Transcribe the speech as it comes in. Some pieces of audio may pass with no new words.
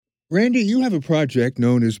Randy, you have a project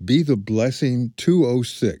known as Be the Blessing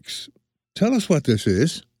 206. Tell us what this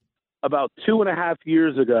is. About 2.5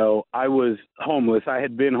 years ago, I was homeless. I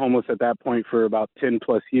had been homeless at that point for about 10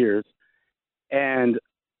 plus years. And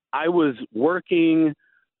I was working.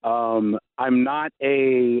 I'm not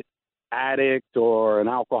a addict or an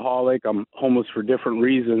alcoholic. I'm homeless for different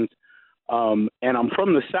reasons. And I'm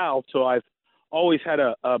from the South, so I've always had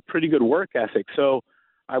a pretty good work ethic. So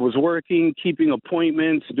I was working, keeping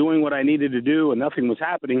appointments, doing what I needed to do, and nothing was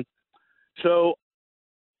happening. So,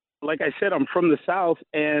 like I said, I'm from the South,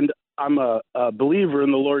 and I'm a believer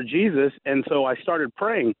in the Lord Jesus. And so I started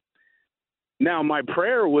praying. Now, my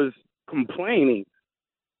prayer was complaining.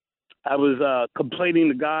 I was complaining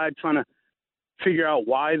to God, trying to figure out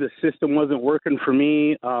why the system wasn't working for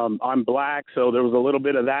me. I'm black, so there was a little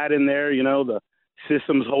bit of that in there. You know, the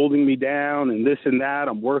system's holding me down and this and that.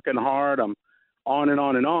 I'm working hard. I'm on and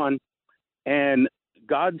on and on. And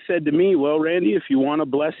God said to me, well, Randy, if you want a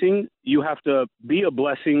blessing, you have to be a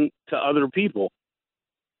blessing to other people.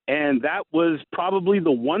 And that was probably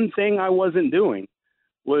the one thing I wasn't doing,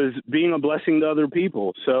 was being a blessing to other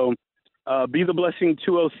people. So Be the Blessing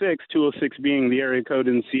 206, 206 being the area code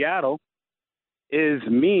in Seattle, is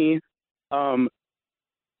me trying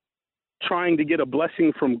to get a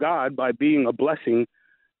blessing from God by being a blessing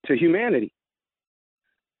to humanity.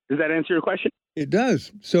 Does that answer your question? It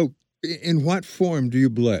does. So, in what form do you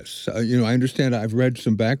bless? I understand I've read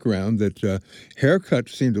some background that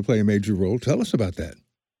haircuts seem to play a major role. Tell us about that.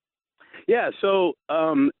 Yeah, so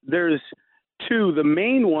there's two. The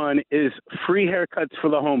main one is free haircuts for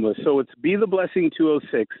the homeless. So it's Be the Blessing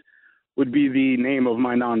 206 would be the name of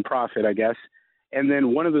my nonprofit, I guess. And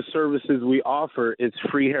then one of the services we offer is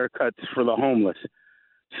free haircuts for the homeless.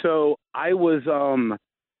 So I was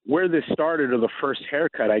where this started, or the first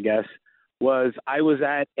haircut, I guess, was I was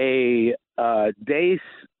at a day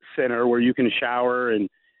center where you can shower and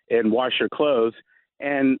wash your clothes.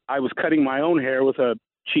 And I was cutting my own hair with a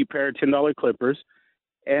cheap pair of $10 clippers.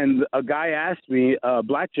 And a guy asked me, a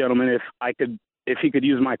black gentleman, if he could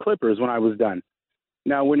use my clippers when I was done.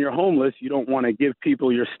 Now, when you're homeless, you don't want to give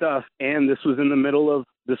people your stuff. And this was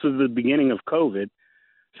the beginning of COVID.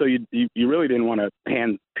 So you really didn't want to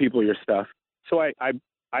hand people your stuff. So I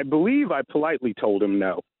believe I politely told him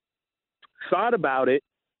no. Thought about it.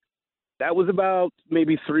 That was about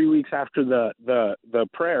maybe 3 weeks after the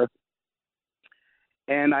prayer.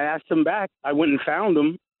 And I asked him back. I went and found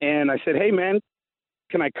him. And I said, hey, man,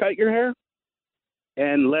 can I cut your hair?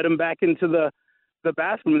 And led him back into the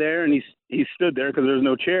bathroom there. And he stood there because there's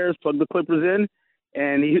no chairs, plugged the clippers in.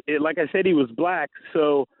 And like I said, he was black.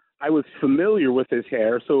 So I was familiar with his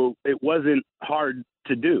hair. So it wasn't hard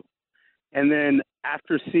to do. And then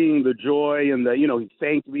after seeing the joy and he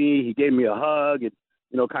thanked me, he gave me a hug and,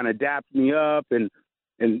 kind of dapped me up and,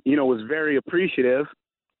 was very appreciative.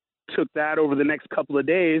 Took that over the next couple of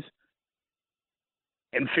days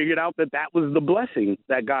and figured out that was the blessing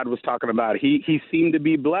that God was talking about. He seemed to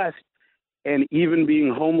be blessed. And even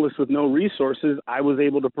being homeless with no resources, I was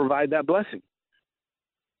able to provide that blessing.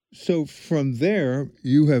 So from there,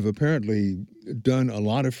 you have apparently done a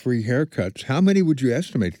lot of free haircuts. How many would you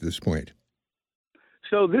estimate at this point?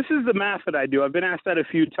 So this is the math that I do. I've been asked that a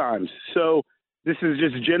few times. So this is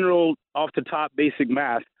just general, off the top, basic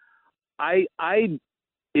math.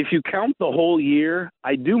 If you count the whole year,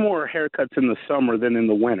 I do more haircuts in the summer than in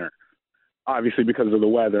the winter, obviously because of the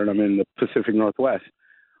weather, and I'm in the Pacific Northwest.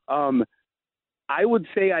 I would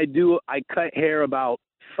say I cut hair about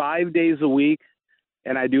 5 days a week,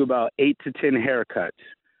 and I do about 8 to 10 haircuts.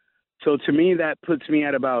 So to me, that puts me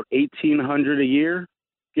at about 1,800 a year,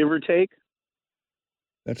 give or take.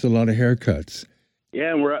 That's a lot of haircuts.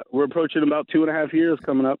 Yeah, and we're approaching about 2.5 years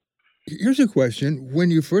coming up. Here's a question.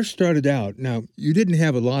 When you first started out, now, you didn't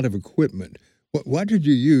have a lot of equipment. What did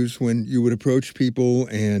you use when you would approach people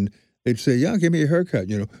and they'd say, yeah, give me a haircut?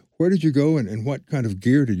 Where did you go and what kind of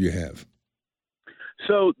gear did you have?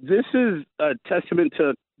 So this is a testament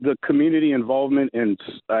to the community involvement in,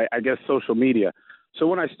 I guess, social media. So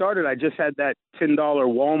when I started, I just had that $10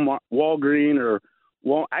 Walgreen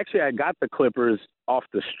actually, I got the clippers off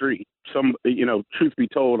the street. Truth be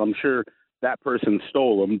told, I'm sure that person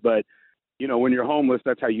stole them. But, when you're homeless,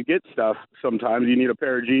 that's how you get stuff. Sometimes you need a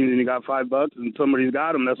pair of jeans and you got $5 and somebody's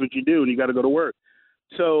got them. That's what you do, and you got to go to work.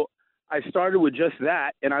 So I started with just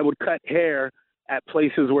that, and I would cut hair at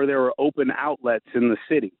places where there were open outlets in the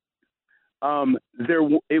city.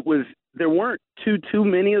 There weren't too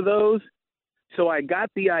many of those. So I got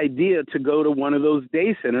the idea to go to one of those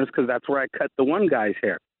day centers because that's where I cut the one guy's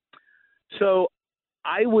hair. So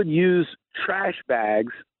I would use trash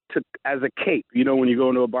bags as a cape. When you go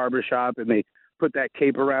into a barber shop and they put that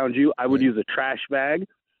cape around you. I would use a trash bag.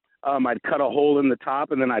 I'd cut a hole in the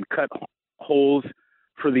top, and then I'd cut holes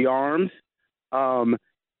for the arms. And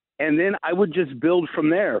then I would just build from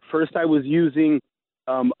there. First, I was using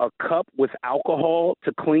a cup with alcohol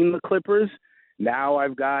to clean the clippers. Now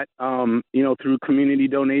I've got, through community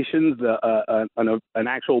donations, an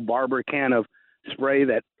actual barber can of spray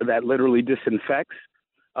that literally disinfects.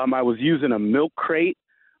 I was using a milk crate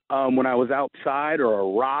when I was outside, or a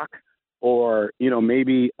rock, or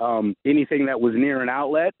maybe anything that was near an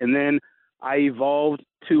outlet. And then I evolved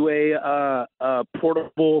to a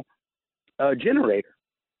portable generator,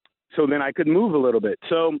 so then I could move a little bit.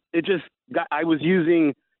 So I was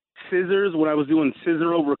using scissors when I was doing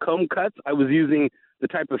scissor over comb cuts. I was using the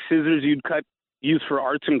type of scissors you'd use for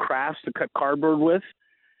arts and crafts to cut cardboard with,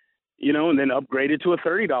 and then upgraded to a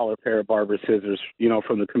 $30 pair of barber scissors,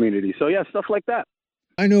 from the community. So yeah, stuff like that.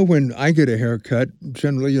 I know when I get a haircut,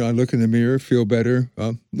 generally, I look in the mirror, feel better.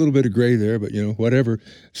 A little bit of gray there, but whatever.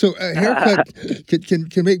 So a haircut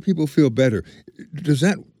can make people feel better. Does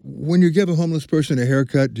that, when you give a homeless person a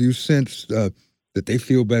haircut, do you sense that they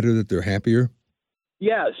feel better, that they're happier?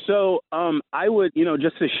 Yeah. So I would,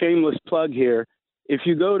 just a shameless plug here. If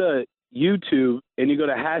you go to YouTube and you go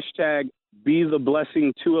to hashtag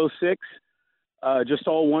 #BeTheBlessing206, just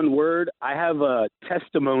all one word, I have a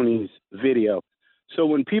testimonies video. So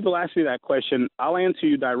when people ask me that question, I'll answer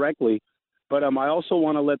you directly, but I also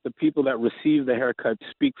want to let the people that receive the haircut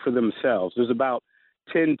speak for themselves. There's about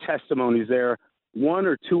 10 testimonies there. 1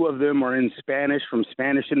 or 2 of them are in Spanish, from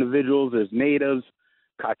Spanish individuals. There's natives,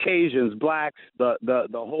 Caucasians, blacks, the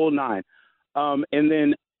whole nine. And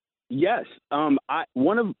then, yes,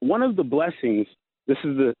 one of the blessings, this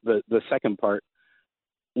is the second part.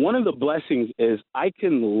 One of the blessings is I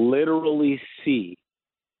can literally see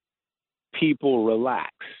people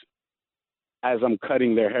relax as I'm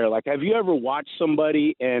cutting their hair. Like, have you ever watched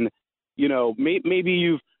somebody and, maybe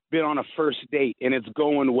you've been on a first date and it's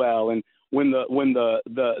going well, and when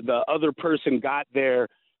the other person got there,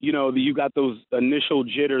 you got those initial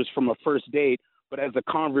jitters from a first date, but as the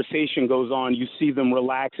conversation goes on, you see them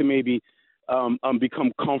relax and maybe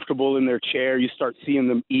become comfortable in their chair. You start seeing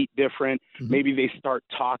them eat different. Mm-hmm. Maybe they start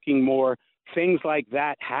talking more. Things like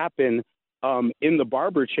that happen in the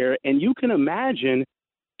barber chair. And you can imagine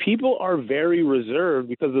people are very reserved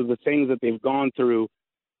because of the things that they've gone through,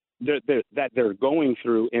 that they're going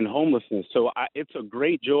through in homelessness. So it's a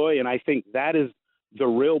great joy. And I think that is the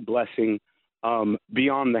real blessing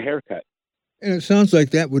beyond the haircut. And it sounds like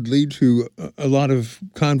that would lead to a lot of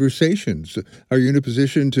conversations. Are you in a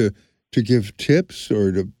position to give tips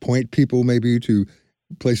or to point people maybe to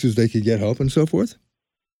places they could get help and so forth?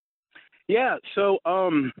 Yeah. So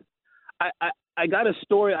I got a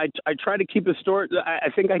story. I try to keep a story.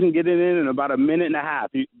 I think I can get it in about a minute and a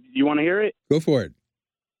half. You want to hear it? Go for it.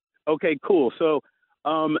 Okay, cool. So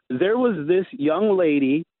there was this young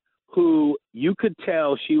lady who you could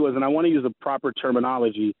tell she was, and I want to use a proper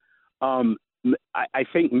terminology, I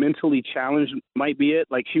think mentally challenged might be it.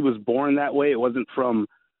 Like, she was born that way. It wasn't from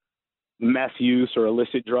meth use or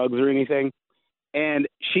illicit drugs or anything. And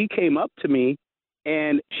she came up to me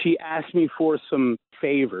and she asked me for some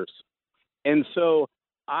favors. And so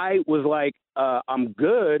I was like, I'm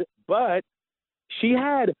good. But she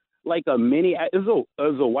had like a mini, it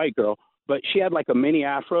was a white girl, but she had like a mini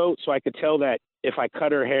afro. So I could tell that if I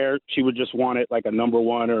cut her hair, she would just want it like a number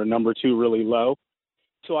 1 or a number 2 really low.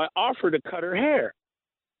 So I offered to cut her hair.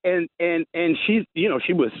 And she's,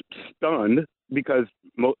 she was stunned because,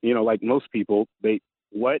 like most people,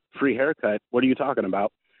 what? Free haircut? What are you talking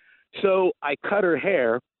about? So I cut her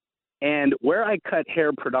hair, and where I cut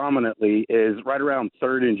hair predominantly is right around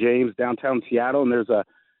 3rd and James, downtown Seattle, and there's a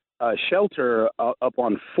shelter up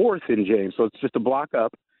on 4th and James, so it's just a block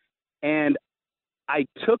up. And I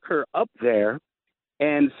took her up there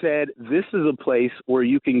and said, this is a place where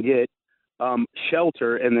you can get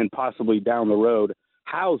shelter and then possibly down the road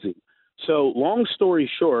housing. So long story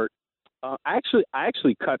short, I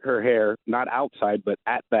actually cut her hair, not outside, but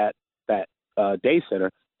at that day center.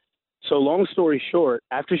 So long story short,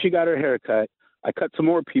 after she got her hair cut, I cut some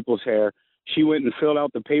more people's hair. She went and filled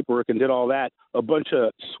out the paperwork and did all that. A bunch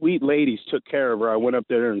of sweet ladies took care of her. I went up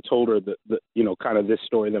there and told her the kind of this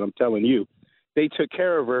story that I'm telling you. They took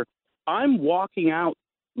care of her. I'm walking out,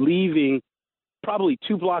 leaving probably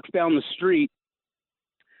 2 blocks down the street.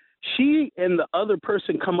 She and the other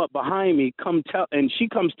person come up behind me, and she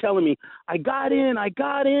comes telling me, I got in.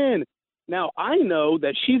 Now, I know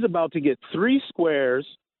that she's about to get 3 squares,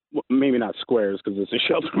 well, maybe not squares because it's a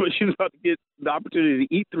shelter, but she's about to get the opportunity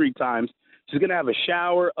to eat 3 times. She's going to have a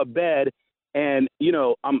shower, a bed, And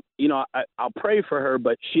I'll pray for her,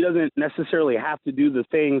 but she doesn't necessarily have to do the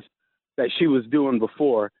things that she was doing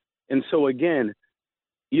before. And so again,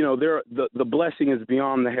 the blessing is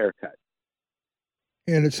beyond the haircut.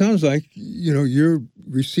 And it sounds like, you're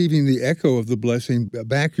receiving the echo of the blessing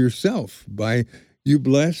back yourself by you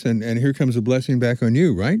bless, and here comes a blessing back on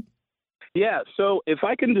you, right? Yeah. So if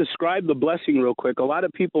I can describe the blessing real quick, a lot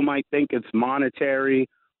of people might think it's monetary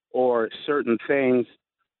or certain things,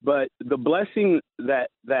 but the blessing that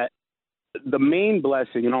the main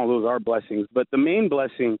blessing, and all those are blessings, but the main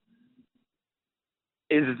blessing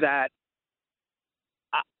is that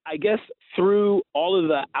I guess through all of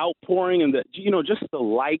the outpouring and just the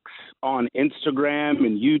likes on Instagram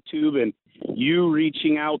and YouTube, and you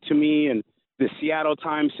reaching out to me, and the Seattle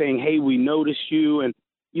Times saying, "Hey, we noticed you," and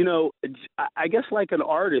I guess like an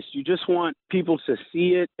artist, you just want people to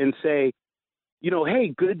see it and say,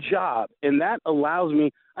 "Hey, good job," and that allows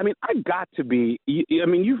me. I mean, I got to be.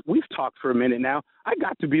 We've talked for a minute now. I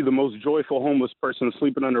got to be the most joyful homeless person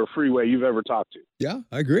sleeping under a freeway you've ever talked to. Yeah,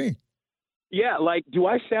 I agree. Yeah, like, do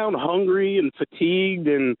I sound hungry and fatigued?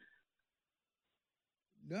 And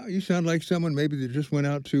no, you sound like someone maybe that just went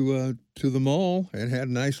out to the mall and had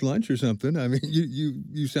a nice lunch or something. I mean,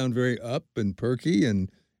 you sound very up and perky and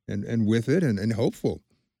with it and hopeful.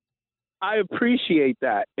 I appreciate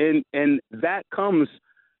that, and that comes,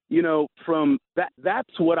 from that.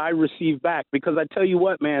 That's what I receive back, because I tell you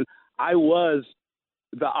what, man, I was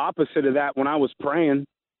the opposite of that when I was praying.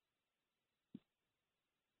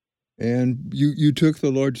 And you took the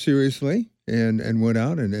Lord seriously and went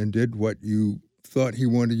out and did what you thought he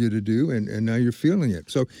wanted you to do, and now you're feeling it.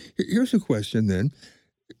 So here's a question then.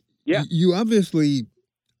 Yeah. You obviously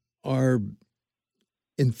are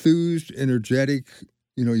enthused, energetic,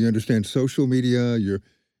 you understand social media, you're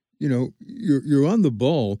on the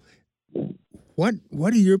ball. What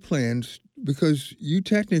are your plans? Because you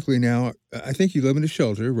technically now, I think you live in a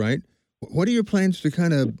shelter, right? What are your plans to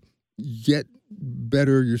kind of get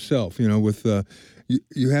better yourself, with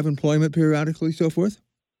you have employment periodically, so forth?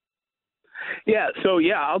 Yeah. So,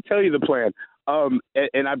 I'll tell you the plan.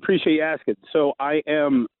 And I appreciate you asking. So I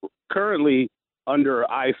am currently under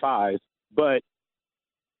I-5, but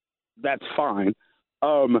that's fine.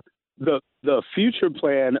 The future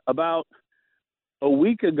plan, about a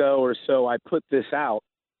week ago or so, I put this out,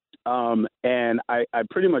 and I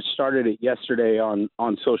pretty much started it yesterday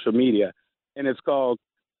on social media, and it's called,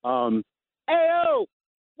 "Ayo,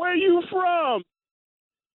 where you from?"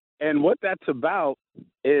 And what that's about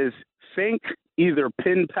is, think either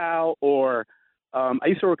Pen Pal or I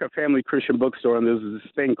used to work at a family Christian bookstore, and there's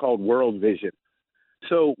this thing called World Vision.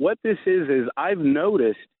 So what this is I've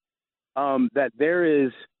noticed that there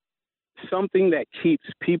is something that keeps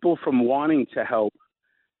people from wanting to help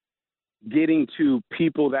getting to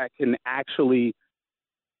people that can actually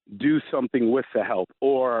do something with the help,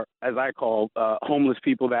 or as I call homeless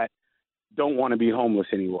people that don't want to be homeless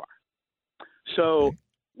anymore. So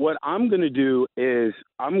what I'm going to do is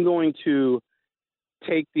I'm going to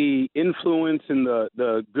take the influence and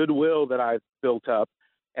the goodwill that I've built up,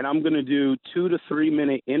 and I'm going to do 2 to 3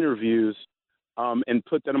 minute interviews and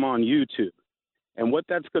put them on YouTube. And what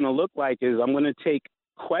that's going to look like is I'm going to take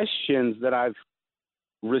questions that I've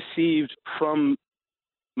received from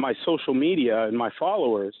my social media and my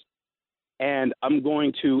followers, and I'm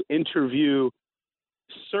going to interview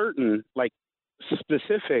certain, like,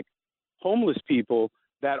 specific homeless people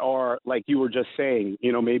that are, like you were just saying,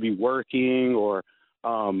 maybe working or,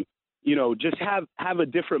 just have a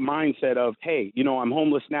different mindset of, hey, I'm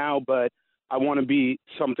homeless now, but I want to be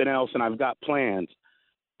something else and I've got plans.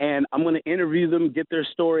 And I'm going to interview them, get their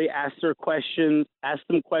story, ask them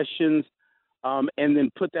questions, and then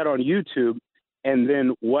put that on YouTube. And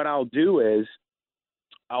then what I'll do is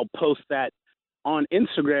I'll post that on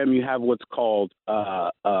Instagram. You have what's called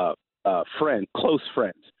close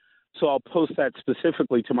friends. So I'll post that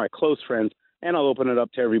specifically to my close friends, and I'll open it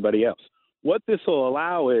up to everybody else. What this will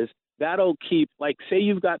allow is that'll keep, like, say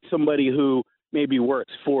you've got somebody who maybe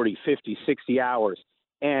works 40, 50, 60 hours,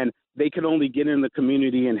 and they can only get in the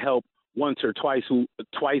community and help once or twice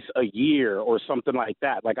a year or something like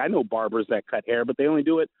that. Like, I know barbers that cut hair, but they only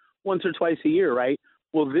do it once or twice a year, right?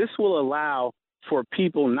 Well, this will allow for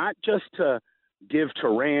people not just to give to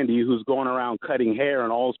Randy, who's going around cutting hair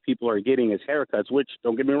and all those people are getting his haircuts, which,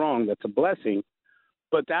 don't get me wrong, that's a blessing.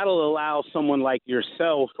 But that'll allow someone like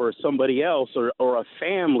yourself or somebody else or a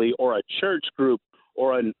family or a church group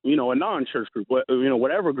or a non-church group,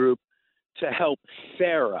 whatever group, to help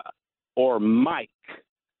Sarah or Mike.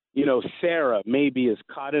 Sarah maybe is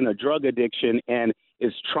caught in a drug addiction and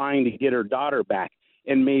is trying to get her daughter back.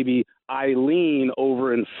 And maybe Eileen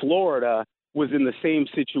over in Florida was in the same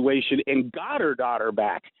situation and got her daughter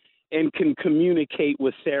back and can communicate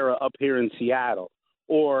with Sarah up here in Seattle.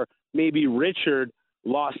 Or maybe Richard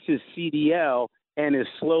lost his CDL and is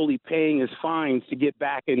slowly paying his fines to get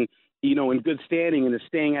back in, in good standing, and is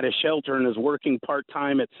staying at a shelter and is working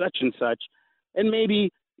part-time at such and such. And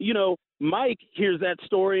maybe, Mike hears that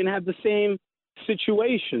story and had the same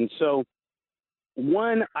situation. So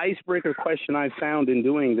one icebreaker question I found in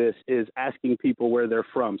doing this is asking people where they're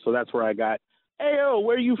from. So that's where I got, "Hey,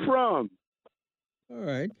 where are you from?" All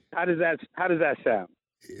right. How does that sound?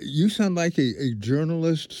 You sound like a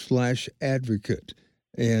journalist slash advocate.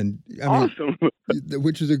 And I Awesome. mean,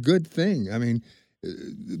 which is a good thing. I mean,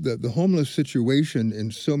 the homeless situation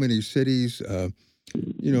in so many cities,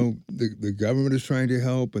 the government is trying to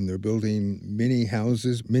help, and they're building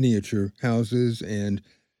miniature houses. And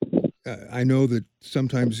I know that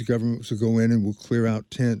sometimes the governments will go in and will clear out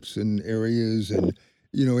tents in areas. And,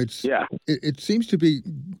 it seems to be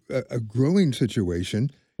a growing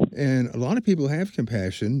situation. And a lot of people have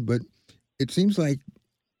compassion, but it seems like,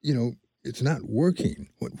 it's not working.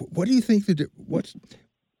 What do you think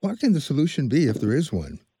what can the solution be if there is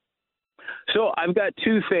one? So I've got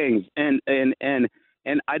two things, and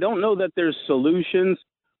I don't know that there's solutions,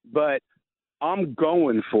 but I'm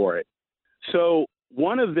going for it. So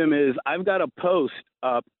one of them is I've got a post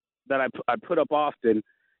up that I put up often,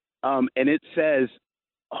 and it says,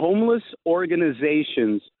 "Homeless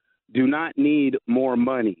organizations do not need more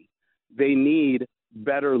money. They need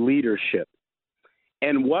better leadership."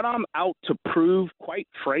 And what I'm out to prove, quite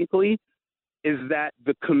frankly, is that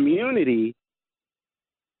the community,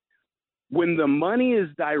 when the money is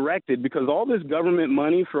directed, because all this government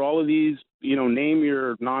money for all of these, name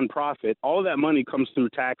your nonprofit, all of that money comes through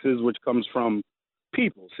taxes, which comes from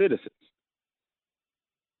people, citizens.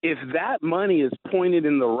 If that money is pointed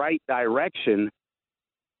in the right direction,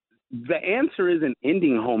 the answer isn't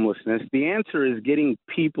ending homelessness. The answer is getting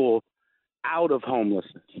people out of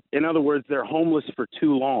homelessness. In other words, they're homeless for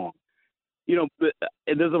too long.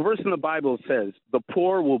 There's a verse in the Bible that says, "The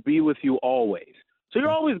poor will be with you always." So you're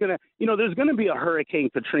always going to, there's going to be a Hurricane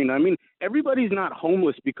Katrina. I mean, everybody's not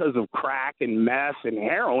homeless because of crack and meth and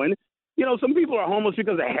heroin. Some people are homeless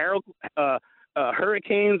because of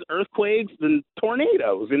hurricanes, earthquakes, and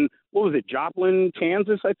tornadoes. And what was it, Joplin,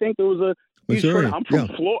 Kansas? I think there was a. Missouri. I'm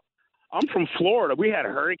from Florida. We had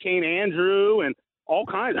Hurricane Andrew and all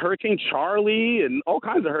kinds, Hurricane Charlie, and all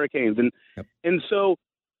kinds of hurricanes. And so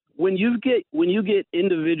when you get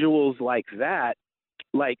individuals like that,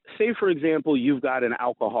 like, say, for example, you've got an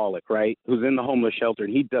alcoholic, right, who's in the homeless shelter,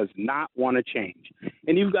 and he does not want to change.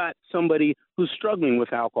 And you've got somebody who's struggling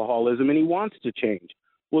with alcoholism, and he wants to change.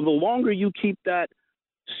 Well, the longer you keep that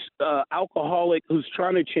alcoholic who's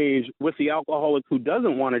trying to change with the alcoholic who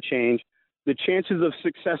doesn't want to change, the chances of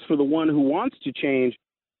success for the one who wants to change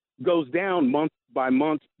goes down month by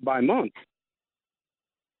month by month.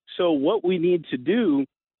 So what we need to do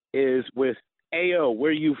is with AO,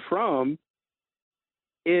 where you from,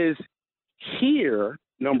 is here,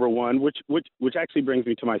 number one, which actually brings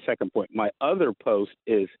me to my second point. My other post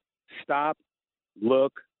is stop,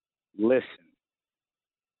 look, listen.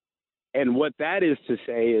 And what that is to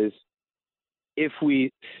say is, if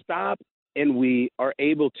we stop and we are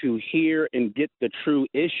able to hear and get the true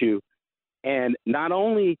issue, and not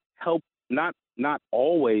only help, not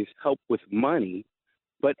always help with money,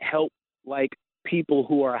 but help like people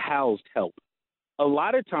who are housed help. A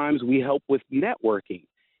lot of times we help with networking.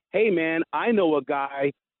 Hey, man, I know a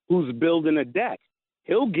guy who's building a deck.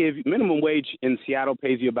 He'll give you, minimum wage in Seattle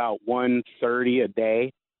pays you about $130 a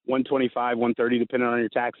day, $125, $130, depending on your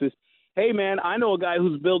taxes. Hey, man, I know a guy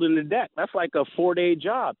who's building a deck. That's like a 4-day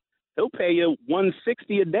job. He'll pay you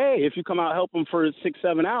 $160 a day if you come out and help him for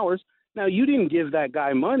 6-7 hours. Now, you didn't give that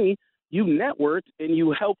guy money. You networked and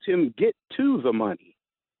you helped him get to the money,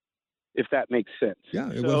 if that makes sense.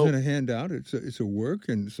 Yeah, it wasn't a handout. It's a work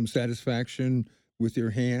and some satisfaction with your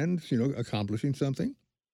hands, accomplishing something.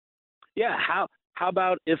 Yeah, how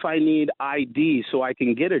about if I need ID so I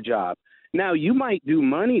can get a job? Now, you might do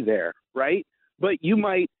money there, right? But you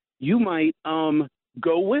might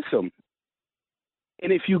go with them.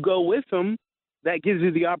 And if you go with them, that gives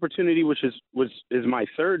you the opportunity, which is my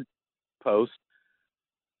third post,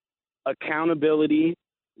 accountability,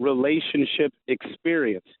 relationship,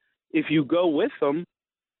 experience. If you go with them,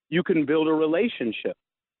 you can build a relationship.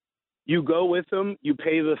 You go with him, you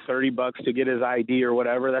pay the $30 to get his ID or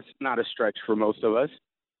whatever. That's not a stretch for most of us.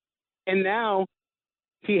 And now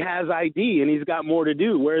he has ID and he's got more to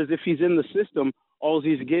do. Whereas if he's in the system, all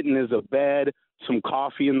he's getting is a bed, some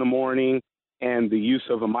coffee in the morning, and the use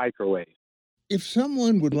of a microwave. If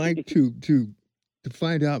someone would like to to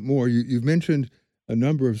find out more, you've mentioned a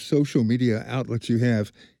number of social media outlets you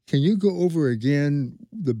have. Can you go over again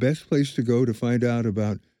the best place to go to find out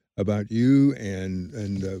about you and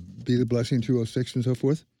Be the Blessing 206 and so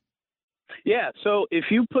forth? Yeah. So if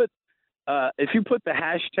you put the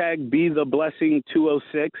hashtag Be the Blessing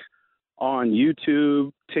 206 on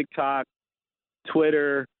YouTube, TikTok,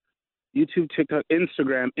 Twitter,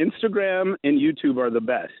 Instagram and YouTube are the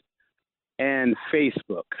best, and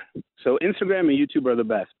Facebook. So Instagram and YouTube are the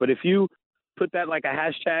best. But if you put that like a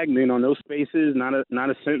hashtag, no spaces, not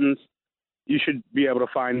a sentence, you should be able to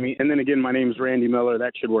find me. And then again, my name's Randy Miller.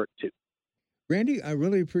 That should work too. Randy, I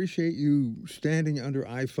really appreciate you standing under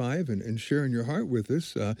I-5 and sharing your heart with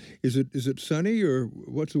us. Is it sunny or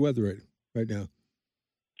what's the weather right now?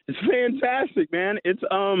 It's fantastic, man. It's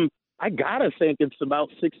I gotta think it's about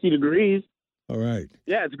 60 degrees. All right.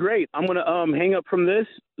 Yeah, it's great. I'm gonna hang up from this,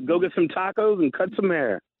 go get some tacos and cut some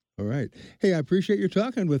hair. All right. Hey, I appreciate you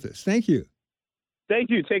talking with us. Thank you. Thank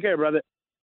you. Take care, brother.